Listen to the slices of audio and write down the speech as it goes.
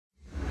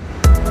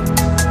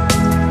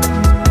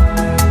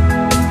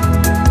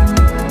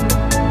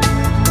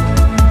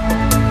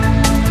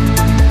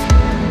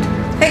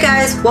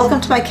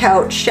Welcome to my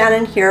couch.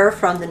 Shannon here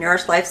from The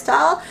Nourished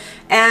Lifestyle,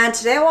 and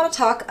today I want to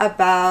talk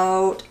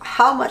about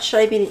how much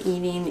should I be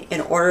eating in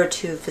order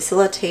to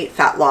facilitate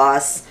fat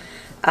loss.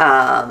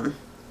 But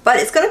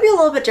it's going to be a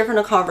little bit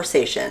different a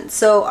conversation.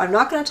 So I'm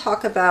not going to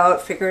talk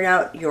about figuring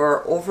out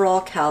your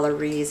overall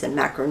calories and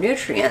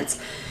macronutrients.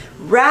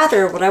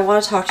 Rather, what I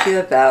want to talk to you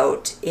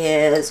about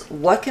is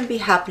what can be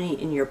happening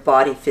in your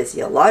body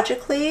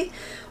physiologically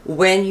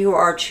when you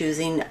are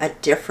choosing a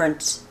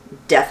different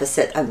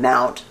deficit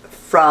amount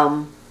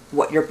from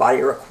what your body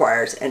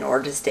requires in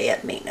order to stay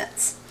at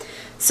maintenance.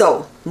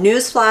 So,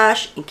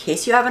 newsflash, in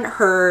case you haven't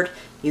heard,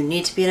 you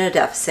need to be in a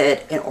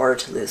deficit in order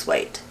to lose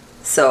weight.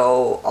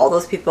 So, all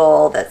those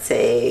people that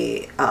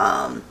say,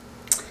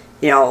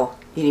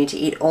 you need to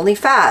eat only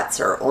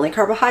fats or only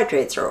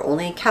carbohydrates or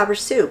only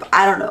cabbage soup,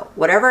 I don't know,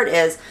 whatever it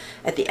is,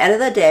 at the end of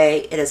the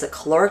day, it is a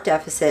caloric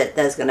deficit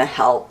that is going to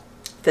help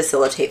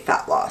facilitate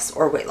fat loss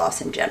or weight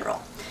loss in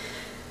general.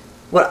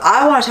 What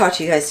I want to talk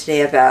to you guys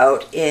today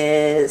about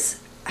is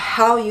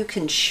how you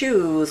can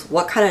choose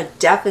what kind of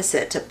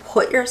deficit to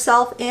put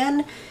yourself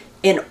in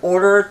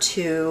order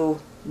to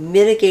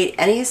mitigate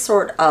any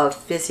sort of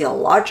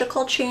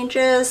physiological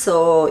changes.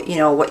 So,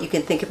 what you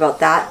can think about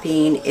that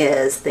being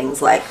is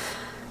things like,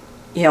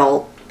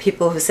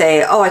 people who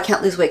say, oh, I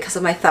can't lose weight because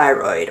of my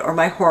thyroid or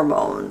my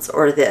hormones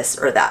or this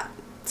or that.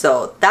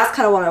 So that's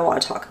kind of what I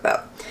want to talk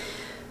about.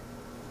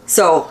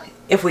 So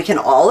if we can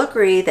all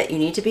agree that you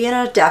need to be in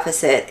a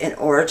deficit in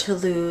order to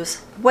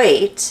lose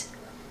weight,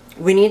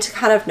 we need to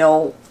kind of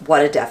know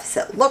what a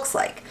deficit looks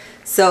like.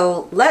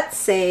 So let's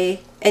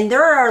say, and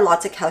there are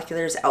lots of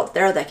calculators out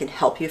there that can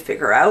help you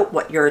figure out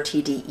what your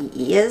TDEE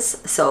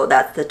is. So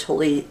that's the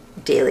total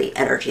daily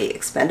energy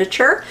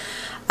expenditure.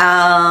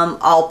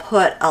 I'll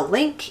put a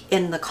link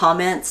in the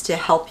comments to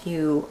help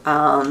you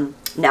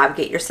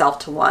navigate yourself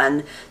to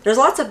one. There's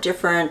lots of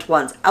different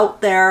ones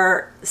out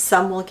there.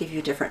 Some will give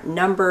you different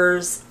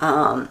numbers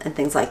and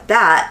things like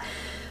that.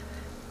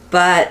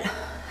 But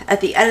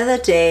at the end of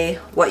the day,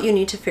 what you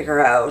need to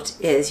figure out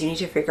is you need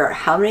to figure out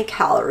how many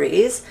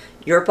calories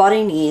your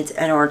body needs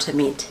in order to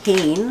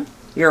maintain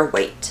your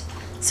weight.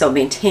 So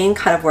maintain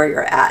kind of where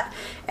you're at.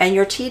 And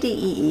your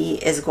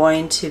TDEE is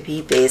going to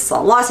be based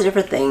on lots of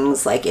different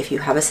things, like if you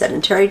have a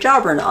sedentary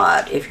job or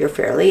not, if you're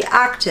fairly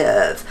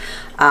active,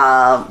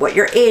 what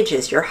your age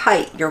is, your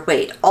height, your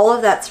weight, all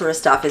of that sort of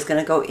stuff is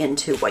going to go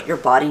into what your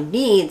body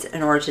needs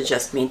in order to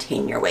just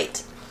maintain your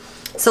weight.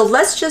 So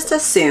let's just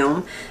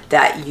assume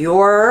that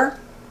your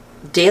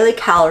daily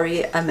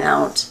calorie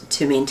amount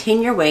to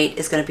maintain your weight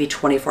is going to be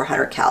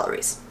 2,400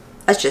 calories.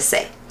 Let's just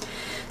say.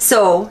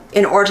 So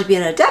in order to be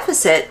in a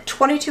deficit,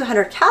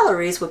 2,200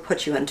 calories would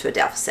put you into a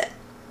deficit,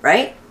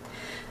 right?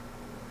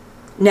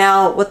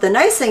 Now, what the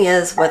nice thing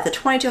is with the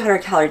 2,200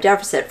 calorie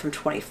deficit from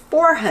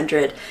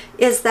 2,400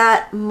 is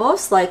that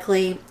most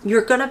likely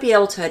you're going to be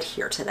able to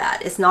adhere to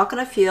that. It's not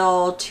going to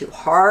feel too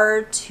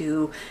hard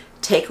to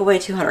take away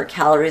 200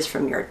 calories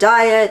from your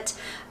diet.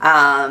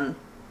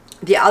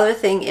 The other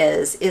thing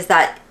is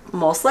that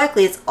most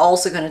likely it's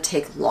also going to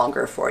take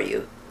longer for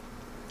you,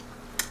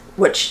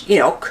 which,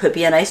 could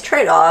be a nice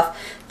trade-off,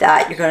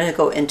 that you're going to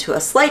go into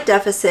a slight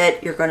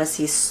deficit, you're going to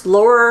see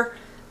slower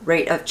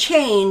rate of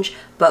change,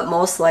 but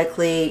most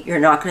likely you're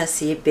not going to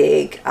see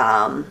big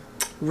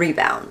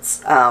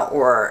rebounds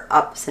or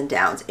ups and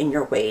downs in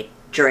your weight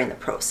during the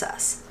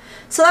process.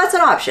 So that's an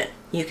option.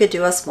 You could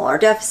do a smaller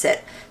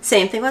deficit.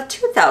 Same thing with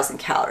 2,000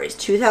 calories.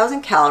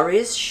 2,000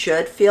 calories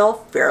should feel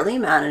fairly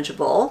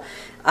manageable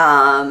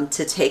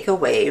to take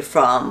away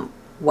from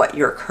what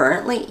you're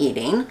currently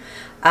eating.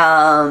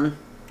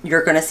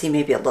 You're going to see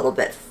maybe a little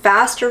bit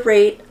faster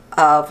rate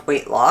of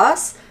weight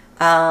loss.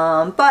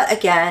 But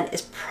again,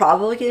 it's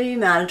probably going to be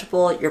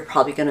manageable. You're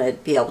probably going to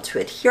be able to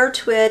adhere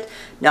to it,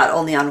 not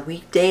only on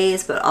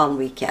weekdays, but on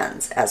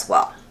weekends as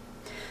well.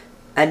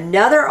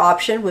 Another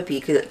option would be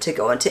to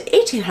go into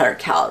 1,800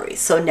 calories.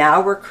 So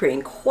now we're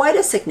creating quite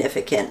a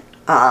significant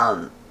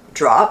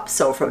drop.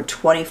 So from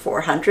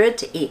 2,400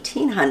 to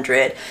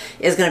 1,800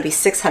 is going to be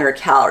 600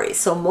 calories.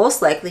 So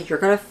most likely you're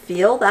going to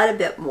feel that a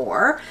bit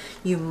more.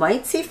 You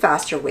might see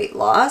faster weight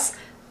loss,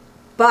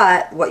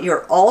 but what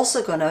you're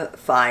also going to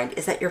find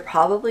is that you're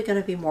probably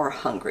going to be more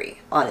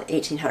hungry on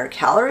 1,800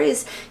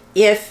 calories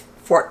if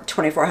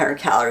 2,400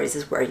 calories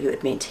is where you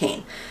would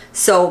maintain.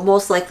 So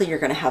most likely you're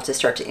going to have to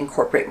start to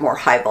incorporate more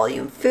high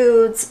volume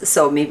foods.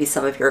 So maybe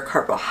some of your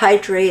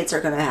carbohydrates are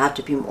going to have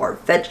to be more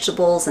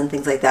vegetables and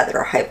things like that that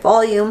are high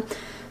volume.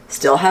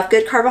 Still have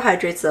good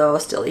carbohydrates though,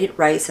 still eat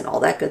rice and all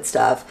that good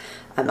stuff.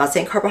 I'm not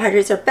saying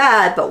carbohydrates are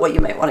bad, but what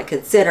you might want to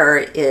consider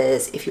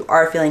is if you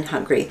are feeling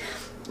hungry,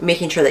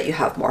 making sure that you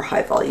have more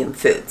high volume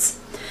foods.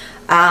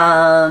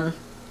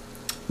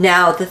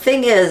 Now, the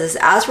thing is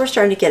as we're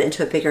starting to get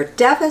into a bigger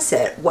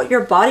deficit, what your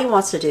body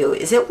wants to do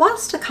is it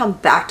wants to come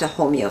back to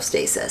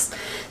homeostasis.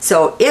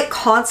 So it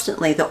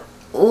constantly, the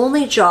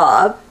only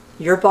job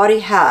your body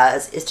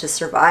has is to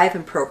survive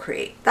and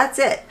procreate. That's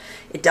it.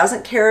 It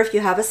doesn't care if you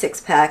have a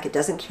six-pack. It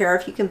doesn't care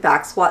if you can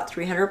back squat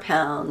 300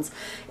 pounds.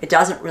 It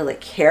doesn't really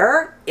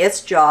care.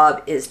 Its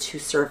job is to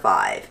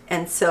survive.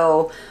 And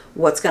so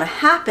what's going to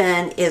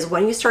happen is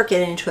when you start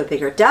getting into a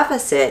bigger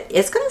deficit,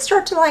 it's going to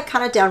start to like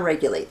kind of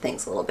downregulate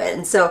things a little bit.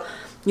 And so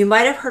you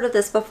might have heard of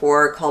this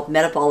before, called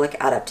metabolic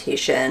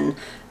adaptation.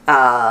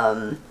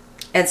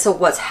 And so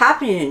what's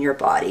happening in your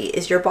body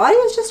is your body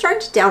is just starting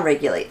to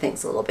downregulate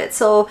things a little bit.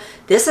 So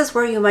this is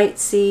where you might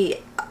see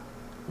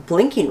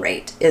blinking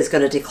rate is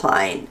going to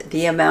decline.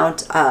 The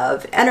amount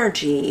of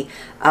energy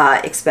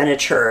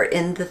expenditure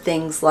in the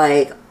things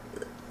like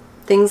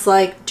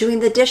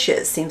doing the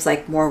dishes seems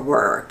like more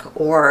work,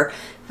 or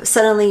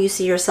suddenly you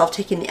see yourself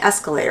taking the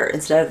escalator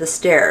instead of the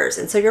stairs.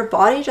 And so your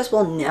body just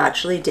will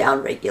naturally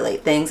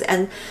downregulate things.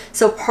 And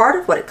so part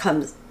of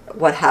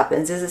what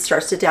happens is it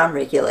starts to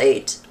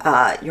downregulate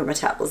your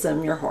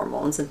metabolism, your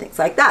hormones, and things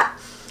like that.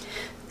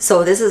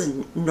 So this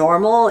is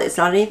normal. It's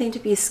not anything to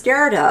be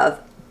scared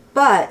of,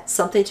 but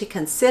something to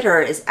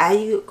consider is as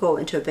you go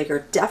into a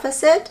bigger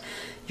deficit,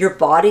 your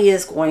body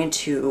is going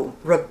to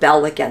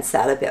rebel against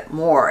that a bit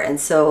more. And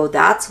so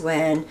that's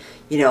when,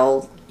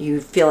 you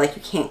feel like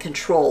you can't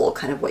control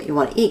kind of what you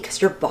want to eat,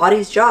 because your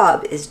body's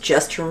job is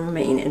just to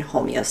remain in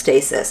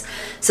homeostasis.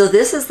 So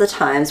this is the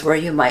times where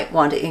you might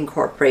want to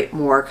incorporate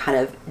more kind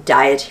of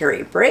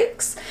dietary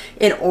breaks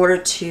in order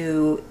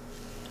to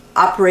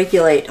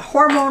upregulate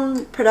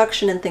hormone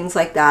production and things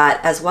like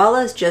that, as well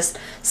as just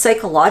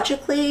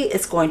psychologically,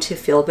 it's going to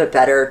feel a bit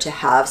better to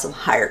have some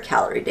higher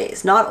calorie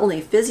days. Not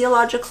only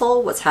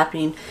physiological, what's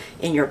happening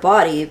in your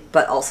body,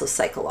 but also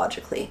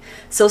psychologically.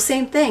 So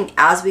same thing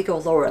as we go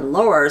lower and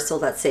lower. So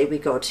let's say we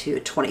go to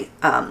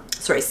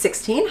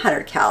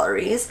 1600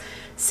 calories.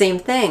 Same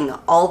thing.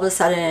 All of a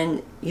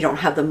sudden, you don't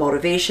have the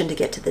motivation to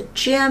get to the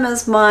gym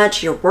as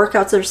much. Your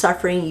workouts are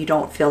suffering. You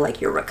don't feel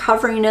like you're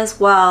recovering as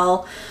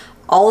well.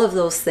 All of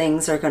those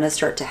things are going to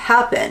start to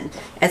happen.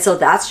 And so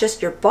that's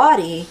just your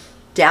body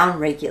down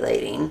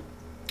regulating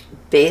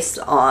based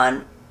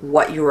on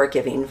what you are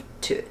giving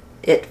to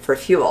it for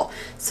fuel.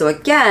 So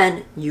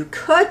again, you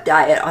could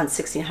diet on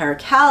 1600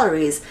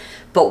 calories,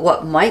 but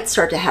what might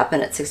start to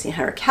happen at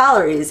 1600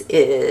 calories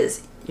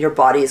is your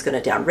body is going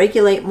to down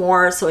regulate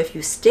more. So if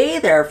you stay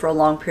there for a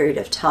long period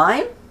of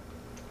time,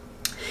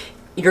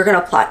 you're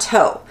going to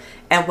plateau.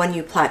 And when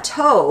you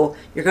plateau,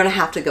 you're going to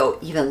have to go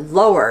even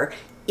lower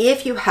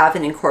if you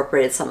haven't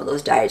incorporated some of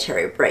those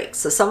dietary breaks.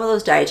 So some of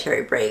those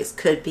dietary breaks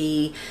could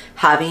be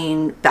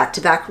having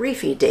back-to-back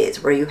refeed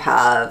days where you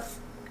have,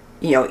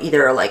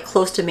 either like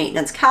close to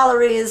maintenance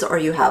calories, or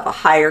you have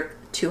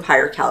two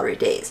higher calorie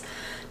days.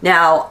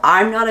 Now,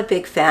 I'm not a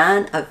big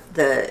fan of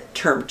the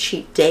term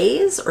cheat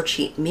days or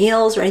cheat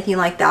meals or anything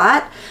like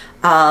that,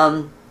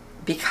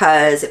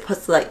 because it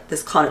puts like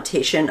this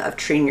connotation of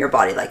treating your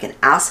body like an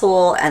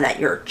asshole and that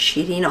you're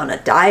cheating on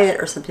a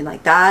diet or something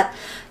like that.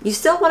 You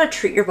still want to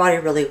treat your body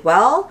really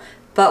well,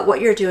 but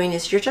what you're doing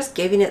is you're just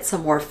giving it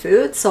some more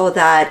food so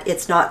that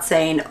it's not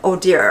saying, oh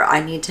dear,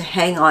 I need to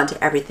hang on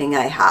to everything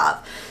I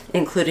have,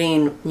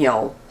 including,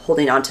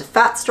 holding on to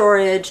fat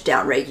storage,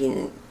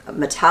 downregulating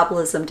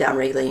metabolism,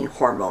 downregulating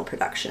hormone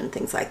production,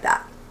 things like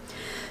that.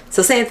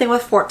 So same thing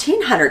with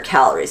 1400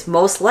 calories.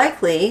 Most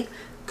likely,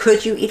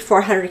 could you eat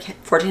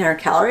 1400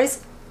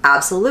 calories?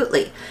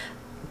 Absolutely.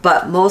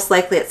 But most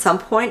likely at some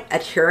point,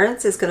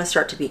 adherence is going to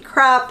start to be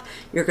crap.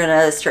 You're going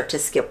to start to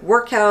skip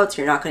workouts.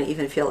 You're not going to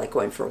even feel like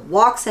going for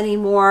walks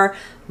anymore.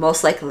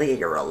 Most likely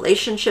your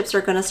relationships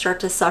are going to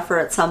start to suffer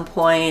at some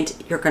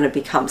point. You're going to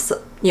become,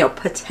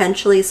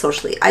 potentially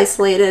socially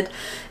isolated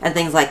and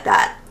things like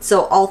that.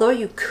 So although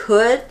you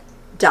could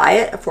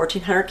diet at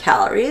 1400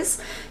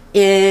 calories,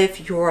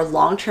 if your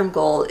long-term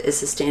goal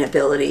is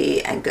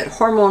sustainability and good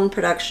hormone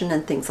production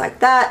and things like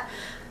that,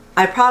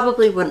 I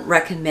probably wouldn't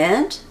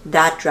recommend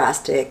that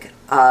drastic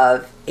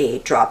of a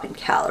drop in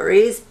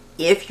calories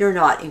if you're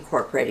not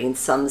incorporating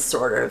some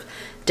sort of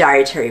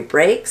dietary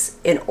breaks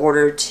in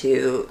order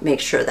to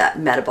make sure that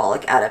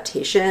metabolic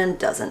adaptation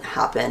doesn't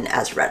happen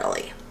as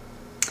readily.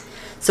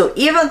 So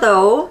even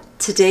though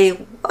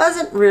today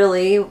wasn't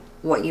really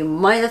what you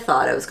might have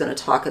thought I was going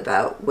to talk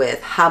about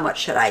with how much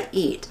should I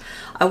eat,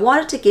 I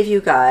wanted to give you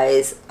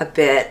guys a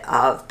bit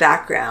of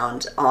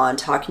background on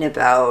talking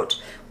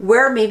about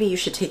where maybe you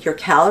should take your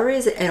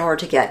calories in order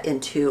to get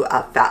into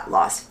a fat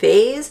loss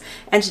phase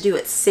and to do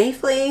it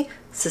safely,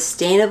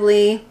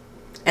 sustainably,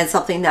 and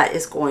something that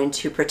is going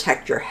to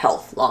protect your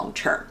health long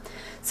term.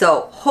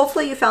 So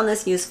hopefully you found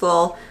this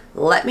useful.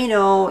 Let me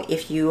know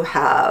if you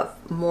have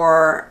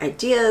more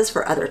ideas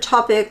for other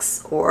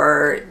topics,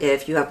 or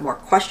if you have more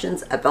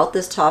questions about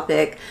this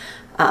topic.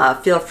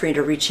 Feel free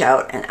to reach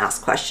out and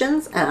ask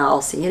questions, and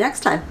I'll see you next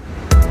time.